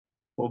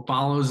What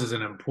follows is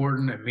an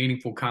important and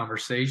meaningful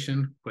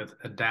conversation with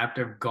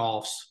Adaptive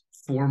Golf's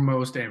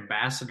foremost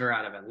ambassador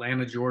out of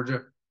Atlanta,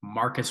 Georgia,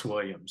 Marcus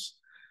Williams.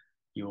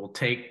 You will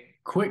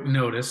take quick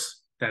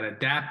notice that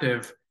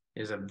adaptive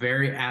is a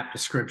very apt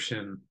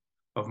description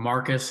of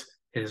Marcus,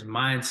 his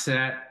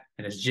mindset,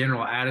 and his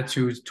general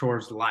attitudes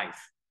towards life.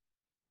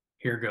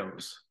 Here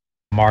goes.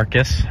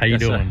 Marcus, how you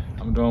Yes, sir. doing?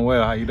 I'm doing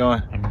well. How you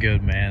doing? I'm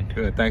good, man.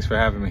 Good. Thanks for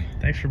having me.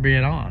 Thanks for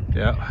being on.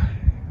 Yep.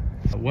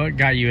 What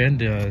got you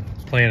into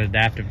playing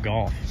adaptive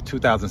golf?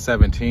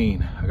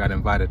 2017, I got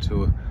invited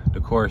to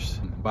the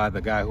course by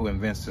the guy who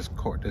invents this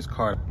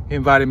cart. He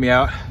invited me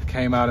out,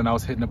 came out, and I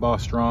was hitting the ball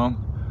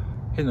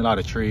strong, hitting a lot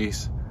of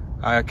trees.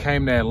 I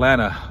came to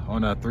Atlanta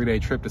on a 3-day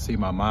trip to see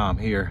my mom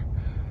here.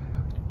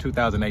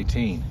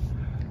 2018,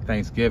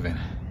 Thanksgiving.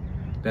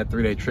 That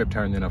 3-day trip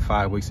turned into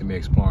 5 weeks of me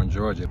exploring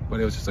Georgia. But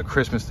it was just a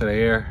Christmas to the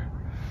air.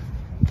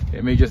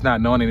 And me just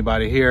not knowing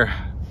anybody here,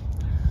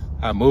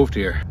 I moved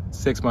here.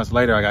 6 months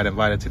later, I got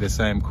invited to the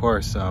same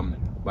course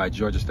by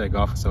Georgia State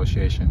Golf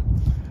Association.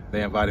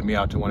 They invited me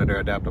out to one of their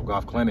adaptive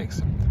golf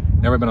clinics.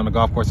 Never been on a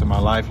golf course in my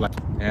life,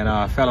 and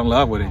I fell in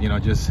love with it. You know,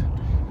 just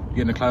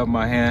getting the club in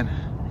my hand,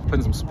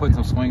 putting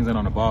some swings in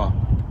on the ball.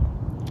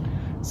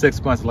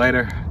 6 months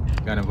later,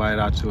 got invited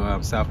out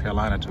to South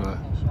Carolina to a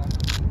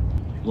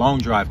long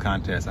drive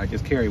contest. I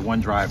just carried one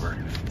driver.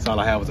 That's all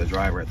I had was a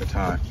driver at the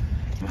time.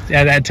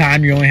 At that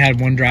time, you only had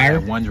one driver? I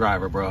had one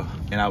driver, bro.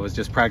 And I was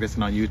just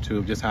practicing on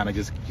YouTube, just trying to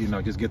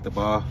just get the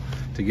ball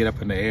to get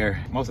up in the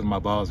air. Most of my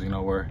balls,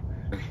 were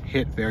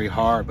hit very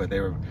hard, but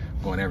they were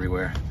going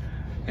everywhere.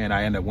 And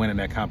I ended up winning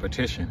that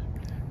competition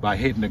by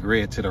hitting the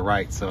grid to the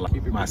right. So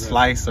like my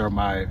slice or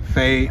my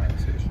fade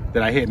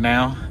that I hit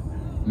now,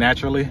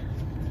 naturally,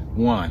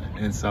 won.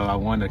 And so I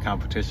won the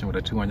competition with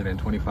a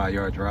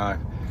 225-yard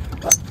drive.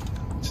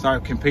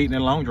 Started competing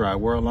in long drive,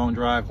 world long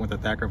drive, went to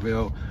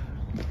Thackerville,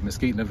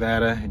 Mesquite,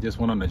 Nevada, and just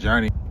went on the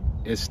journey.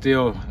 It's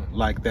still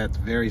like that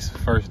very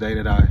first day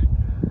that I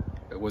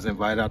was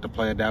invited out to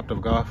play adaptive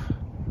golf.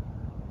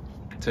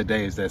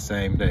 Today is that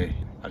same day.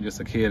 I'm just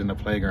a kid in the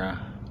playground.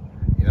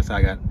 That's how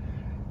I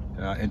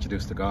got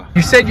introduced to golf.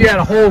 You said you had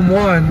a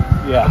hole-in-one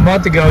a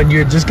month ago and you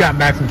had just gotten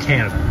back from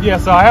Canada. Yeah,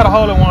 so I had a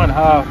hole-in-one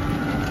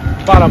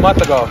about a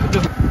month ago,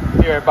 just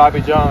here at Bobby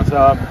Jones.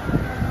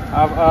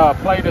 I've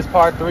played this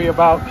par 3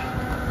 about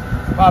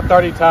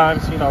 30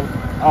 times.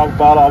 Our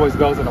ball always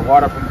goes in the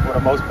water for the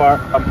most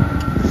part.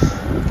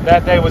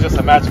 That day was just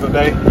a magical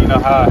day.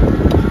 How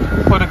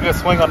I put a good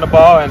swing on the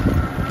ball and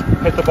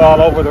hit the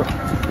ball over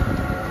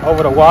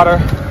the water.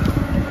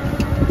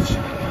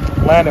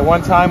 Landed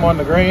one time on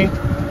the green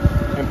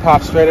and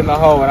popped straight in the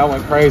hole, and I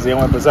went crazy. I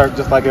went berserk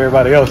just like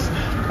everybody else.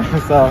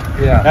 So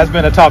yeah, that's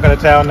been the talk of the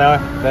town now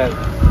that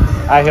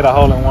I hit a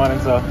hole-in-one,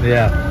 and so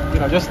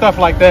just stuff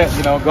like that.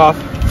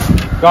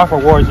 Golf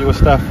rewards you with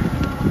stuff.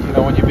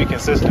 When you be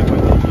consistent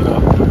with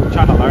it,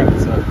 trying to learn it.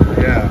 So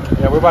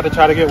yeah, we're about to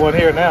try to get one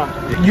here now.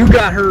 You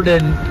got hurt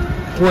in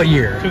what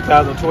year?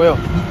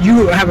 2012.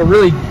 You have a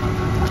really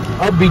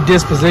upbeat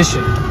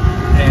disposition,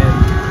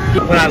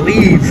 and when I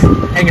leave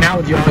hanging out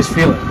with you, I always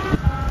feel it.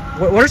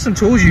 What are some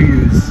tools you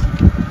use?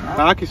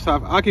 I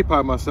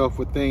occupy myself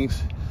with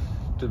things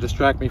to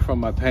distract me from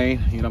my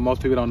pain.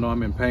 Most people don't know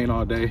I'm in pain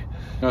all day.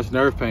 It's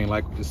nerve pain.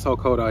 Like, it's so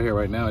cold out here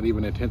right now, it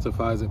even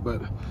intensifies it.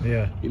 But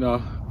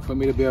for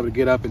me to be able to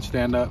get up and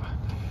stand up,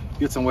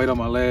 get some weight on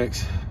my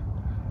legs,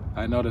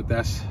 I know that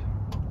that's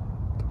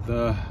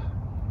the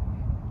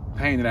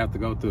pain that I have to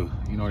go through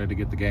in order to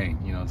get the gain.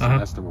 So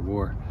that's the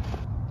reward.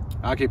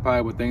 I occupy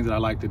it with things that I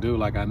like to do.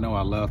 Like, I know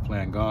I love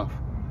playing golf.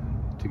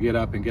 To get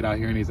up and get out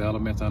here in these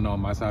elements, I know on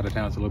my side of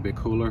town it's a little bit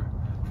cooler.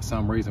 For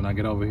some reason, when I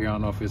get over here, I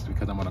don't know if it's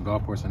because I'm on a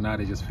golf course or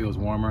not, it just feels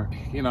warmer.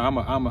 I'm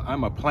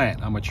a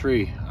plant, I'm a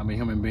tree, I'm a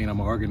human being, I'm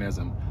an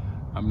organism.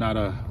 I'm not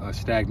a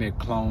stagnant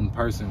clone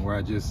person where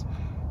I just,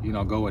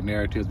 go with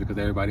narratives because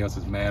everybody else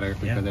is mad or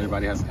because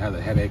everybody has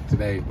a headache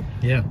today.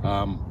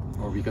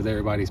 Or because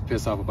everybody's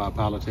pissed off about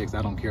politics.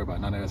 I don't care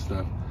about none of that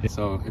stuff.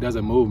 So it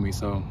doesn't move me.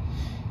 So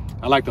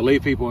I like to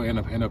leave people in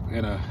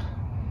a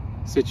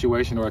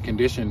situation or a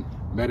condition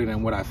better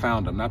than what I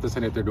found them. Not to say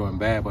that they're doing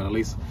bad, but at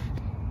least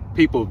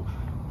people,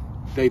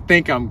 they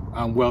think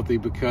I'm wealthy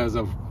because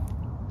of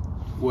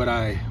what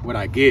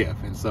I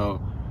give, and so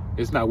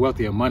it's not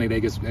wealthy in money.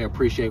 They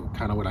appreciate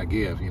kind of what I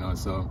give, And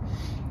so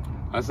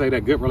I say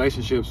that good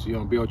relationships,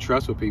 build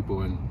trust with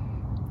people, and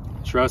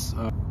trust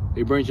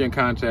it brings you in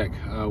contact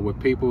with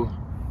people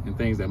and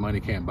things that money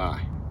can't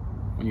buy.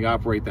 When you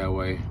operate that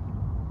way,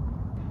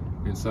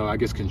 and so I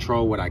just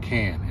control what I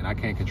can, and I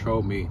can't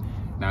control me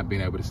not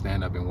being able to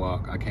stand up and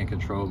walk. I can't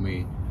control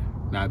me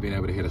not being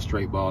able to hit a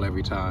straight ball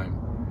every time.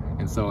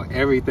 And so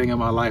everything in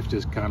my life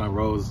just kind of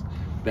rolls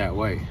that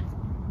way.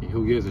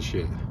 Who gives a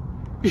shit?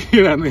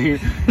 You know what I mean?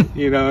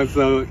 And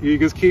so you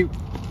just keep,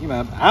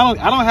 I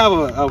don't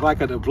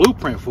have a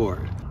blueprint for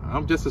it.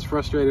 I'm just as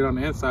frustrated on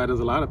the inside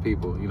as a lot of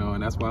people,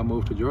 and that's why I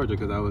moved to Georgia,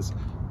 because I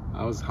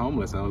was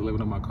homeless. I was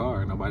living in my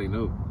car and nobody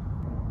knew.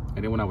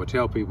 And then when I would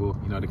tell people,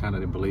 they kind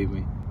of didn't believe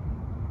me.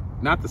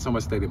 Not that so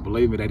much they didn't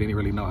believe me, they didn't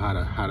really know how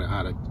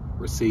to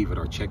receive it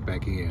or check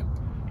back in.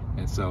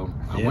 And so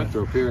I went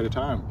through a period of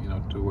time, you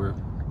know, to where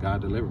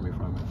God delivered me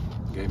from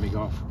it, gave me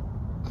golf.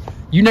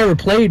 You never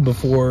played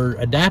before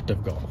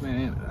adaptive golf?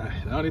 Man,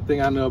 the only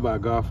thing I know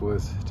about golf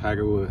was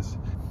Tiger Woods.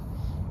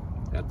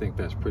 I think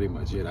that's pretty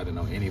much it. I didn't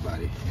know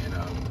anybody. And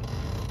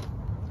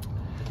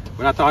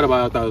when I thought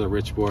about it, I thought it was a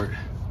rich sport,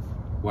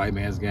 white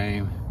man's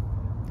game.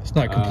 It's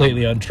not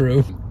completely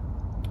untrue.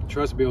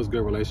 Trust builds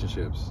good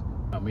relationships.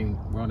 I mean,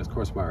 we're on this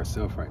course by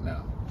ourselves right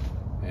now.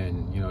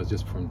 And, you know, it's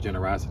just from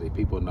generosity.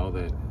 People know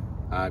that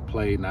I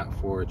play not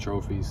for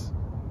trophies.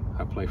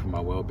 I play for my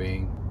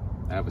well-being.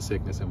 I have a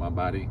sickness in my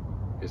body.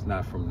 It's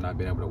not from not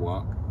being able to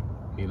walk,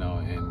 you know,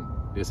 and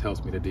this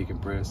helps me to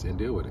decompress and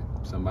deal with it.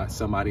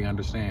 Somebody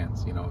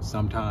understands, you know,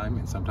 sometime,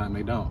 and sometimes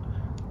they don't.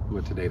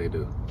 But today they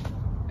do.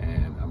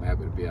 And I'm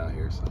happy to be out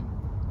here, so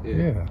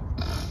yeah.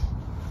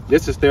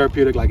 This is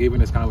therapeutic, like even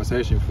this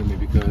conversation for me,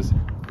 because,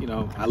 you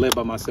know, I live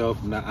by myself.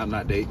 I'm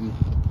not dating.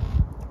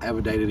 I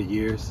haven't dated in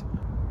years.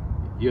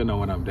 You'll know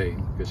when I'm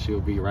dating, because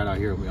she'll be right out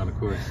here with me on the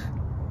course.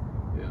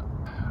 Yeah.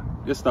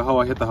 This is the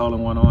hole I hit the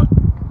hole-in-one on.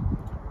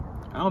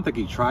 I don't think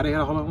he tried to hit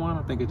a hole-in-one.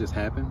 I think it just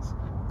happens.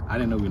 I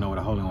didn't even know what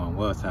a hole-in-one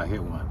was till I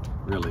hit one,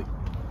 really.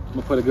 I'm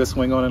gonna put a good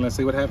swing on it and let's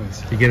see what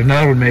happens. You get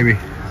another one, maybe.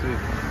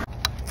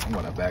 I'm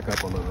gonna back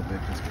up a little bit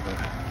just because.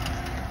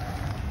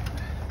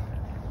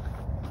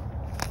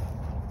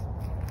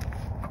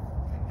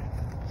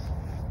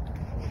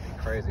 It would be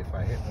crazy if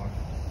I hit one.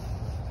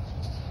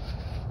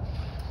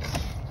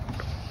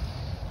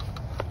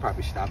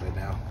 Probably stop it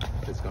now.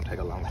 It's gonna take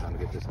a long time to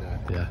get this done.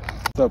 Yeah.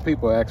 So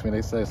people ask me,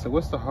 they say, so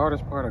what's the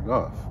hardest part of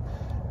golf?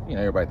 You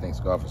know, everybody thinks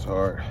golf is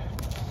hard.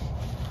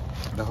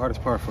 The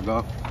hardest part for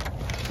golf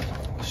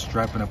is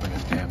strapping up in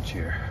this damn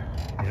chair.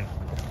 Yeah.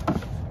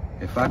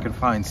 If I can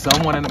find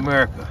someone in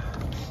America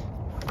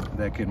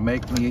that can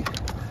make me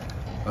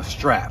a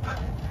strap,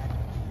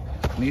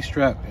 knee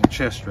strap and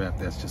chest strap,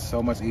 that's just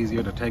so much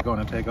easier to take on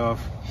and take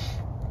off,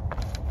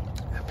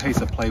 the pace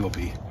of play would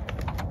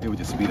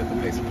just speed up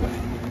the pace of play.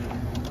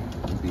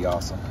 It would be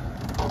awesome.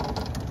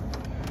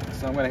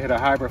 So I'm gonna hit a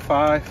hybrid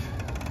 5.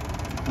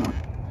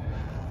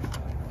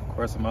 Of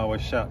course, I'm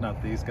always shouting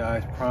out these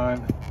guys,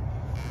 Prime,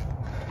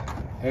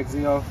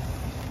 Exio.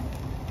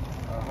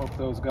 I hope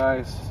those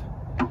guys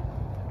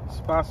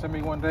sponsor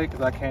me one day,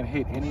 because I can't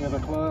hit any other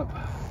club.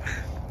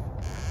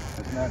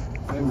 It's not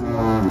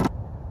Exio.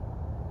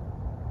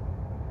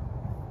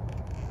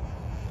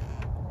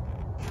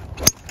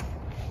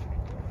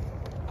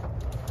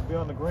 It'll be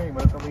on the green,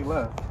 but it's gonna be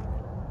left.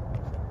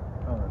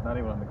 Oh, it's not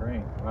even on the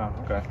green. Wow,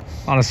 okay.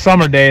 On a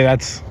summer day,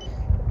 that's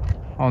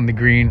on the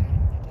green.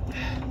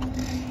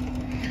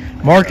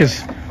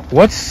 Marcus,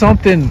 what's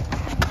something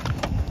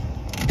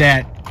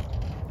that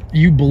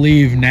you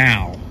believe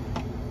now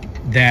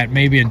that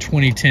maybe in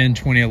 2010,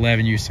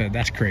 2011 you said,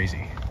 that's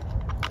crazy?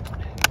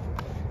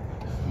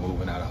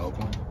 Moving out of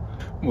Oakland,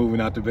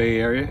 moving out the Bay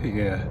Area,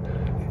 yeah.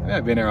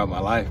 I've been there all my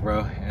life, bro,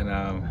 and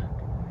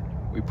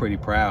we're pretty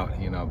proud,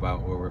 you know,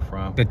 about where we're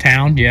from. The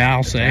town, yeah,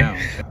 I'll say. Town.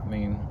 I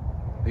mean,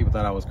 people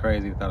thought I was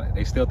crazy.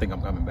 They still think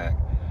I'm coming back.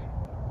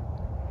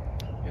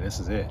 Yeah, this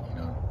is it, you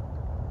know.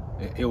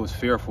 It was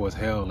fearful as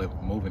hell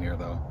moving here,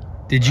 though.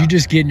 Did you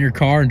just get in your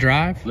car and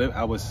drive?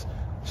 I was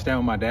staying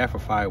with my dad for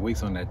 5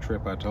 weeks on that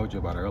trip I told you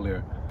about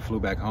earlier. Flew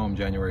back home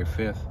January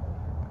 5th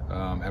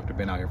after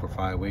being out here for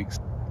 5 weeks.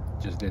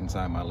 Just didn't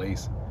sign my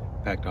lease.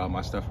 Packed all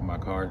my stuff in my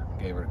car,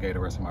 gave the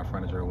rest of my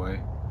furniture away.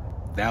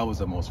 That was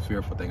the most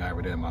fearful thing I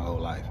ever did in my whole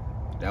life.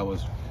 That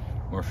was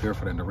more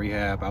fearful than the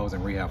rehab. I was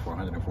in rehab for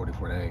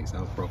 144 days.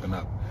 I was broken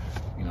up.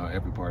 You know,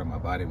 every part of my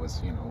body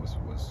was, you know,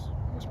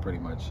 was pretty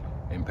much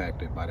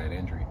impacted by that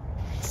injury.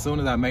 As soon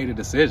as I made a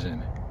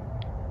decision,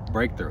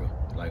 breakthrough.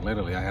 Like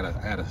literally, I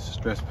had a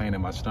stress pain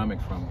in my stomach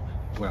from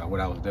what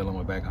I was dealing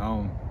with back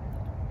home.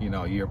 You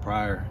know, a year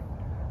prior.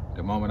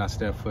 The moment I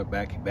stepped foot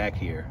back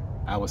here,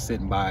 I was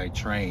sitting by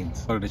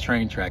trains, go to the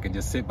train track and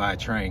just sit by a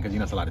train, because you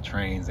know it's a lot of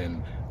trains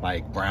and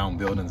like brown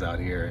buildings out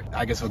here.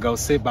 I guess we'll go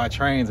sit by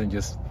trains and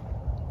just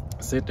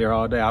sit there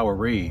all day. I would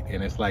read,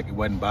 and it's like it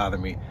wouldn't bother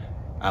me.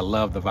 I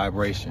love the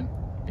vibration.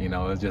 You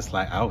know, it's just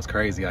like I was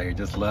crazy out here.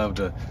 Just loved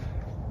to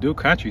do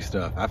country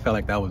stuff. I felt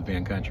like that was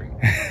being country.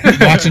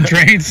 Watching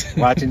trains?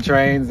 Watching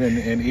trains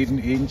and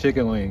eating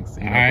chicken wings,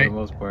 you know, for the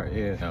most part,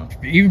 yeah. No.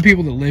 Even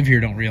people that live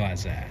here don't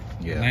realize that.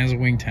 Yeah. Atlanta's a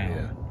wing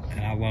town,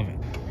 and I love it.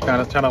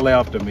 Trying to lay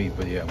off the meat,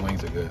 but yeah,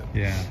 wings are good.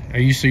 Yeah.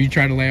 So you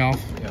try to lay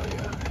off?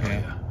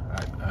 Yeah.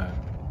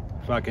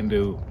 If I can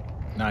do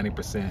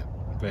 90%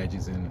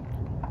 veggies, and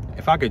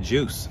if I could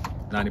juice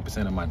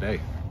 90% of my day,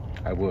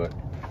 I would.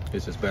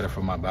 It's just better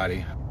for my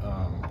body,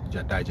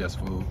 digest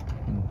food.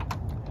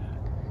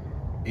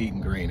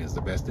 Eating green is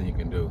the best thing you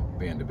can do,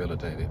 being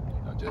debilitated.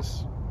 You know,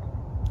 just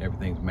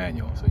everything's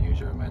manual, so use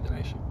your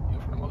imagination, you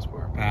know, for the most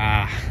part.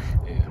 Yeah.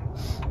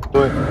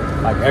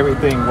 Like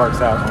everything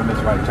works out on this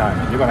right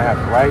time. You're gonna have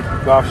the right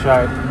golf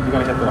shot, you're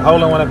gonna hit the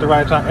hole-in-one at the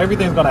right time.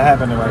 Everything's gonna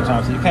happen at the right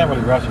time, so you can't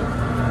really rush it.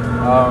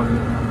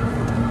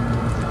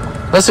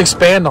 Let's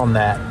expand on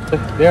that.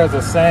 There's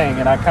a saying,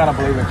 and I kind of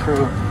believe it's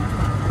true,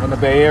 in the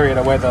Bay Area,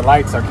 the way the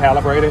lights are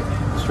calibrated,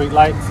 street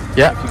lights.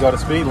 Yeah. If you go to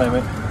speed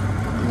limit,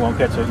 won't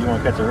catch a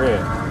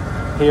red.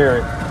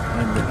 Here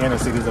in the inner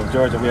cities of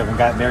Georgia, we haven't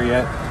gotten there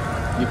yet.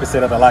 You can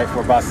sit at the light for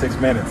about 6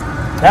 minutes.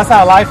 That's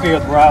how life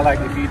is, bro. Like,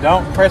 if you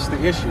don't press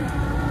the issue,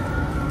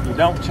 if you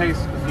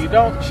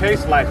don't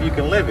chase life, you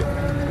can live it.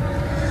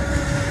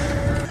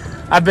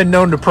 I've been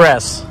known to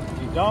press.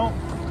 If you don't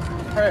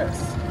press,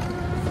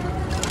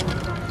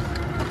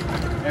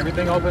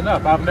 everything open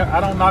up. I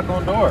don't knock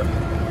on doors.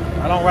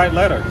 I don't write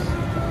letters.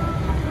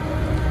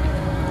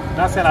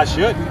 Not saying I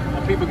shouldn't.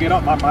 When people get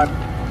up, my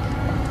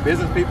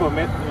business people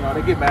admit,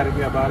 they get mad at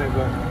me about it,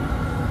 but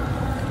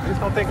I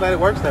just don't think that it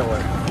works that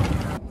way.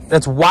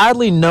 That's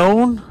widely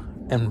known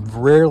and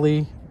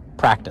rarely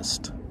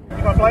practiced. You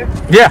gonna play?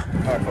 Yeah. All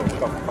right, cool.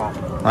 All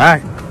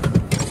right.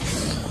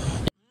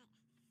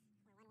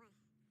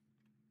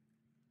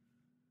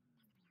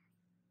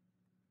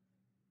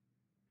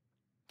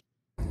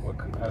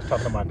 I was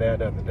talking to my dad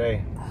the other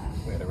day.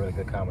 We had a really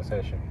good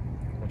conversation,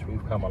 which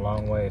we've come a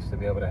long ways to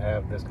be able to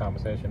have this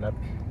conversation. It's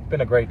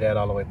been a great dad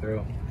all the way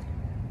through,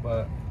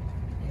 but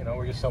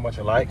we're just so much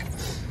alike.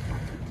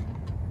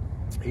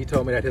 He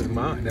told me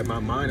that my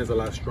mind is a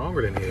lot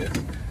stronger than his,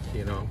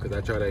 because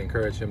I try to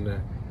encourage him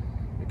to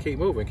keep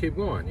moving, keep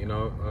going,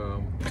 I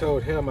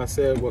told him, I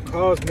said, what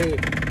caused me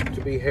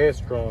to be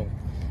headstrong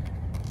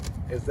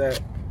is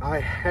that I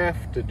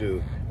have to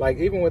do, like,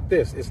 even with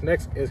this, it's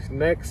next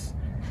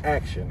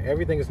action.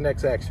 Everything is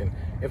next action.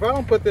 If I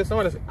don't put this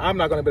on, I'm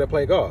not going to be able to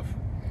play golf.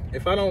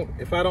 If I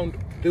don't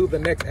do the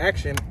next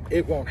action,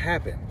 it won't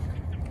happen.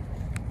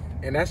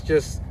 And that's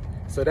just,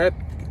 so that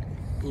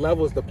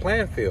levels the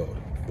playing field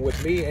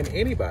with me and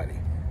anybody,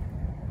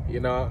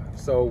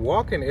 so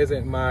walking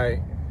isn't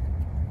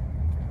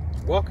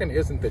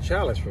the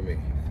challenge for me.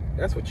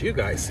 That's what you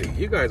guys see.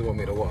 You guys want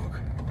me to walk.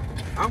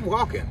 I'm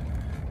walking.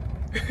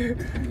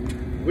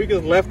 We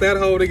just left that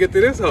hole to get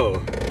to this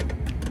hole.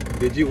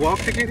 Did you walk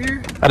to get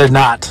here? I did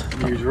not.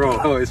 You drove.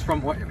 Oh, it's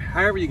from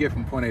however you get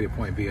from point A to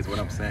point B is what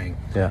I'm saying.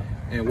 Yeah.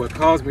 And what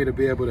caused me to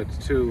be able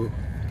to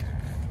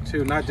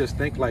not just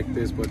think like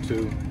this, but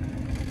to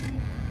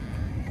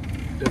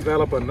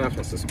develop enough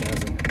to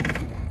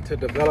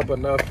develop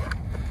enough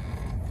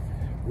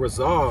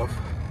resolve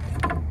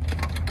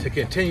to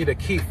continue to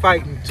keep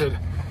fighting to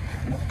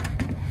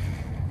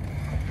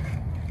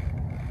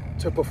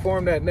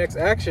perform that next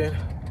action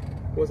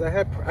was I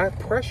had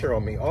pressure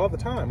on me all the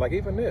time. Like,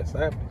 even this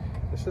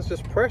is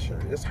just pressure.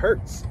 This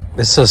hurts.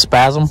 It's a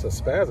spasm? It's a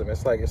spasm.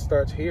 It's like it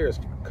starts here, it's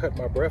cut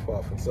my breath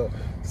off. And so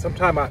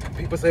sometimes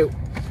people say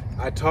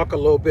I talk a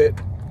little bit,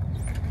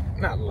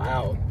 not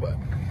loud, but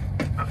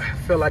I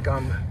feel like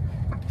I'm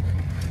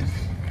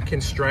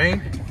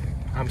constrained.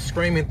 I'm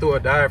screaming through a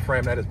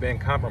diaphragm that is being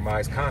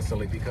compromised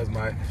constantly because of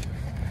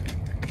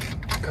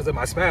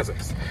my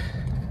spasms.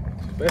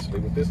 Especially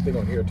with this thing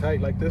on here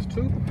tight like this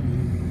too.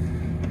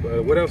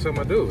 But what else am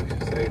I gonna do?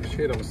 Say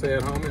shit, I'm gonna stay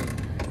at home and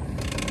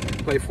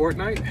play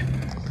Fortnite?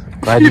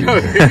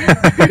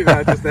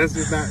 That's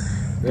just not,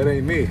 that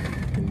ain't me.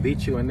 And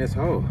beat you in this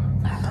hole.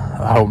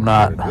 I hope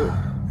not.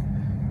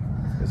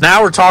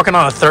 Now we're talking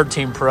on a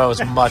 13 Pro is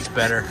much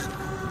better.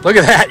 Look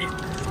at that.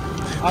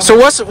 So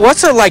what's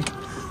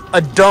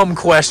a dumb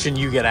question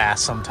you get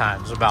asked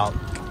sometimes about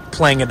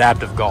playing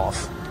adaptive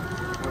golf?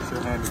 What's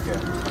your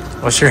handicap?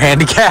 What's your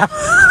handicap?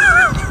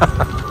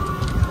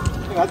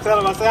 I tell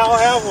them, I say I don't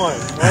have one,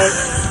 right?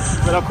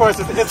 But of course,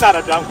 it's not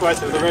a dumb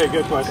question. It's a very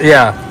good question.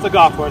 Yeah. It's a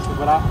golf question,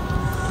 but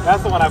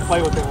that's the one I play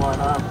with them on.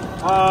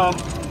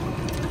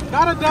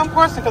 Not a dumb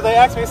question, because they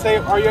ask me, say,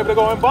 are you able to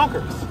go in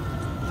bunkers?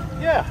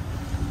 Yeah.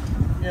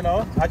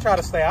 I try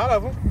to stay out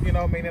of them,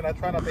 meaning I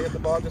try not to hit the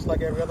ball just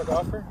like every other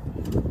golfer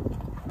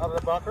out of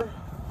the bunker.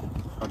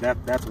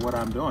 That's what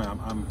I'm doing.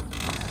 I'm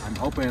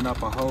opening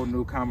up a whole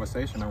new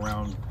conversation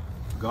around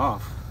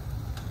golf.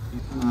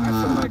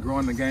 I feel like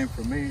growing the game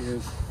for me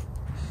is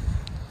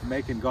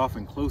making golf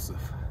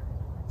inclusive.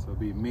 So it'd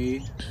be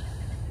me,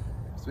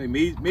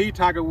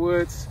 Tiger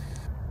Woods,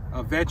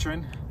 a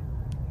veteran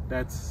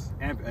that's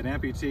an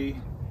amputee,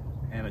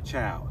 and a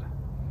child.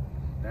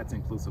 That's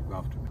inclusive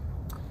golf to me.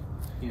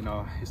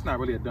 It's not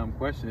really a dumb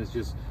question. It's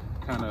just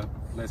kind of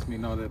lets me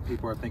know that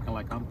people are thinking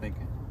like I'm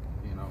thinking,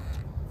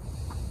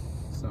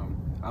 So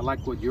I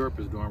like what Europe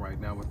is doing right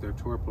now with their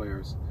tour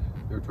players.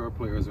 Their tour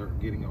players are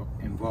getting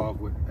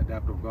involved with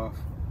adaptive golf.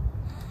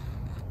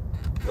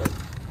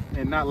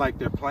 And not like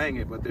they're playing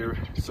it, but they're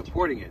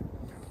supporting it.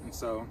 And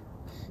so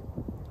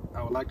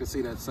I would like to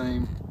see that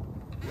same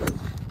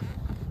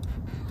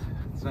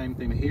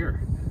thing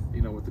here,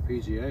 with the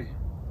PGA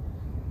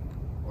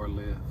or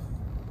LIV.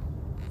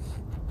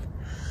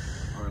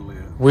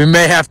 We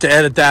may have to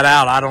edit that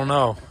out. I don't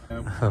know.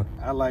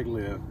 I like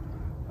LIV.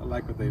 I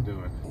like what they're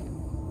doing.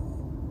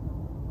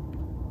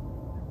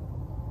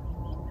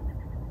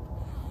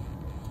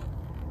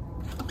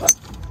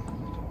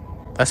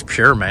 That's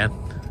pure, man.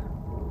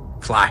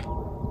 Fly.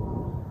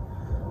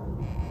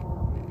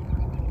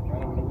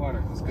 Right over the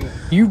water. That's good.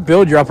 You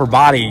build your upper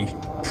body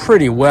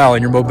pretty well,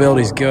 and your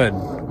mobility's good.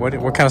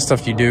 What kind of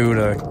stuff do you do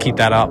to keep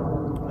that up?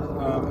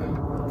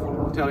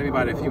 Tell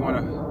anybody, if you want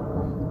to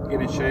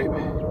get in shape,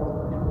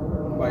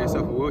 buy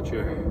yourself a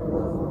wheelchair.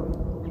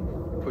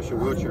 push a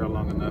wheelchair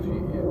long enough,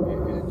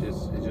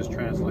 it just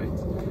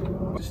translates.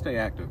 Just stay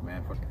active,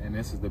 man. And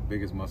this is the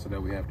biggest muscle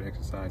that we have to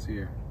exercise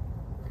here.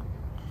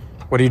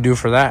 What do you do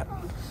for that?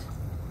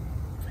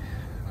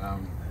 Yeah,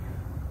 I'm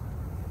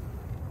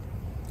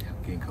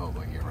getting cold,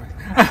 but you're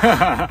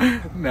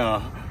right. No,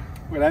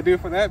 what I do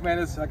for that, man,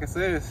 is like I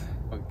said, is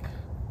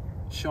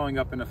showing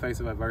up in the face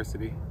of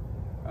adversity,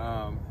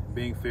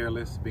 being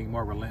fearless, being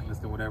more relentless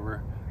than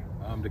whatever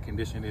the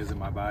condition is in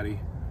my body.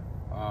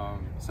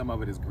 Some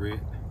of it is grit,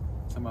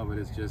 some of it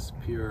is just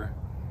pure,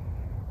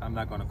 I'm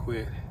not going to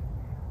quit.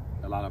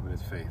 A lot of it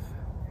is faith,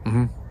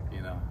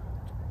 you know,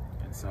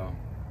 and so,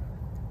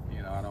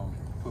 you know, I don't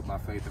put my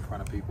faith in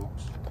front of people.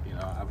 You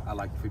know, I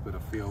like people to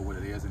feel what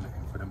it is and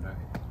for them to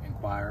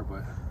inquire.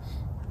 But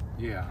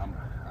yeah,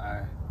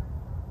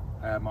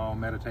 I have my own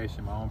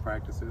meditation, my own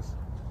practices,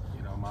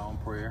 you know, my own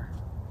prayer,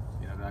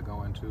 you know, that I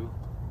go into.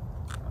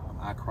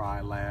 I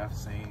cry, laugh,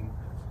 sing,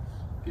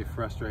 get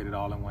frustrated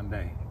all in one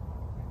day.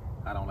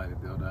 I don't let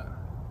it build up,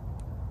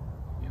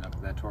 you know,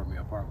 because that tore me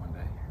apart one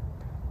day.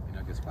 You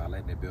know, just by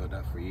letting it build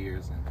up for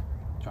years and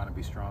trying to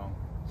be strong.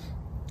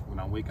 When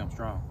I'm weak, I'm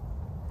strong.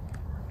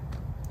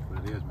 That's what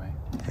it is, man.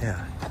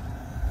 Yeah.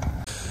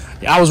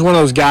 I was one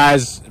of those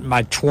guys in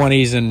my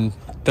 20s and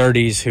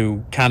 30s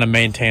who kind of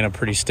maintained a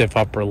pretty stiff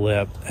upper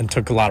lip and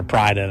took a lot of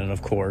pride in it,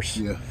 of course.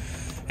 Yeah.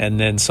 And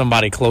then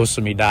somebody close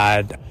to me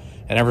died.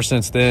 And ever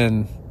since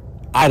then,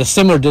 I had a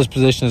similar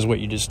disposition as what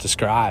you just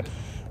described.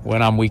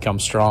 When I'm weak, I'm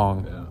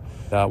strong.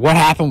 Yeah. What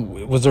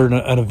happened? Was there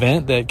an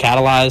event that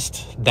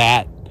catalyzed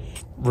that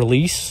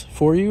release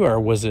for you, or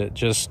was it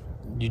just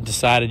you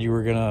decided you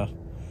were gonna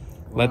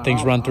let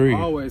things run through you?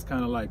 I always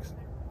kind of like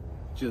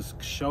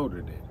just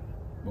shouldered it,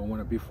 but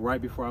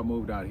right before I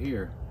moved out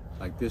here,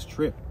 like this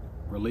trip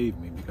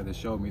relieved me because it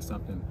showed me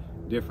something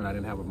different. I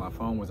didn't have my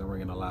phone wasn't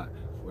ringing a lot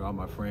with all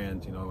my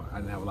friends. You know, I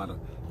didn't have a lot of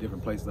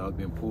different places I was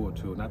being pulled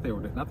to. Not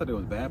that they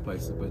were bad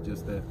places, but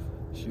just that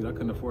shoot, I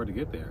couldn't afford to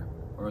get there,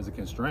 or as a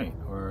constraint,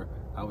 or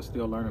I was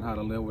still learning how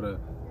to live with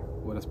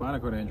a spinal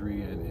cord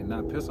injury and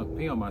not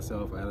pee on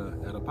myself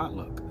at a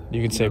potluck.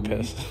 You can say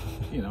piss.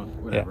 You know,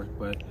 whatever. Yeah.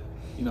 But,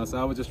 you know, so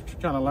I was just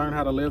trying to learn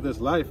how to live this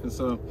life. And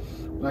so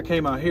when I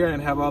came out here, I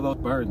didn't have all those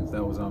burdens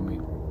that was on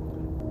me.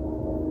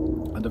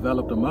 I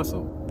developed a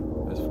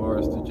muscle as far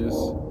as to just,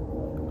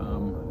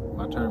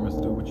 my term is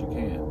do what you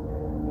can.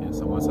 And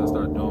so once I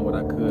started doing what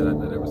I could, I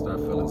never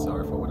started feeling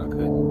sorry for what I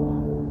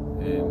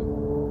couldn't.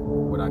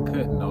 And what I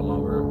couldn't no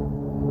longer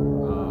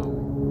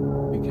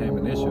became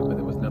an issue because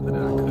there was nothing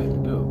that I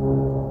couldn't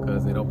do,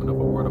 because it opened up a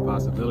world of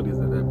possibilities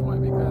at that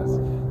point, because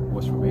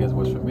what's for me is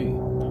what's for me,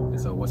 and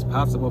so what's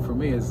possible for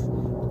me is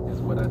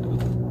what I do.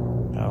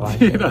 I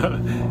like you know,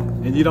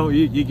 and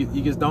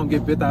you just don't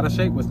get bit out of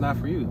shape what's not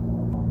for you.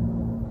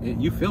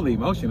 You feel the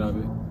emotion of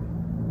it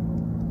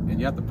and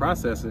you have to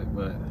process it,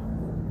 but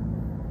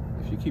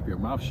if you keep your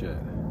mouth shut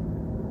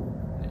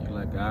and you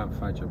let God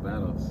fight your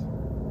battles,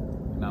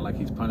 not like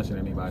he's punishing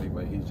anybody,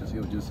 but he'll just,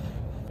 you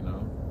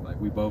know, like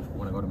we both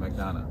want to go to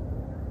McDonald's.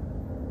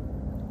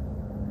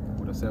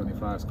 Well, the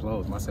 75's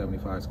closed. My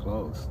 75's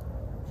closed.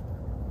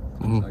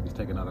 So I just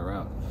take another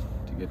route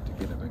to get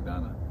to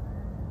McDonald's.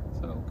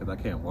 So, because I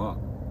can't walk,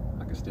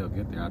 I can still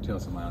get there. I'll tell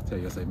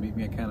you, I say, meet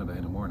me in Canada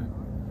in the morning.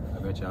 I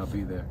bet you I'll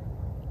be there.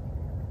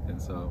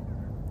 And so,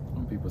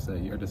 when people say,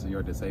 you're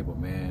a disabled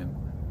man,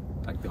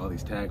 like all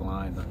these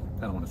taglines, I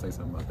kind of want to say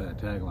something about that.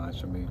 Taglines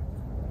for me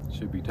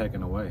should be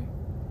taken away.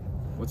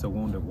 What's a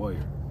wounded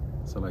warrior?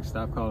 So like,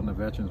 stop calling the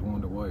veterans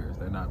wounded warriors.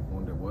 They're not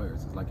wounded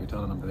warriors. It's like you're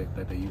telling them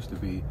that they used to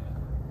be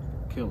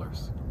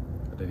killers,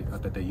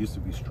 that they used to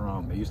be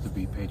strong, they used to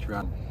be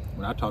patriotic.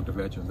 When I talk to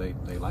veterans,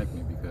 they like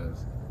me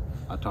because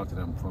I talk to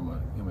them from a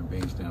human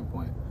being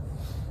standpoint.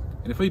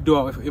 And if we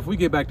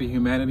get back to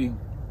humanity,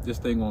 this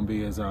thing won't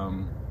be as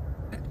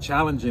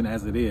challenging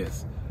as it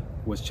is.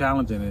 What's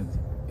challenging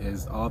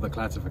is all the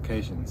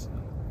classifications,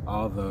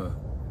 all the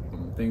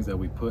things that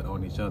we put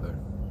on each other,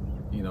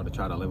 you know, to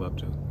try to live up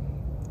to.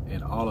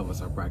 And all of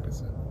us are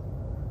practicing.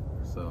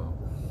 So,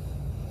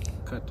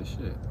 cut the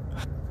shit.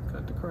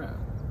 Cut the crap.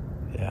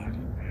 Yeah.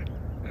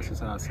 That's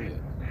just how I see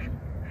it.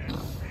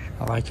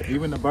 I like it.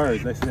 Even the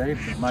birds, they say,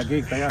 my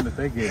geeks, they get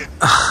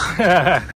it.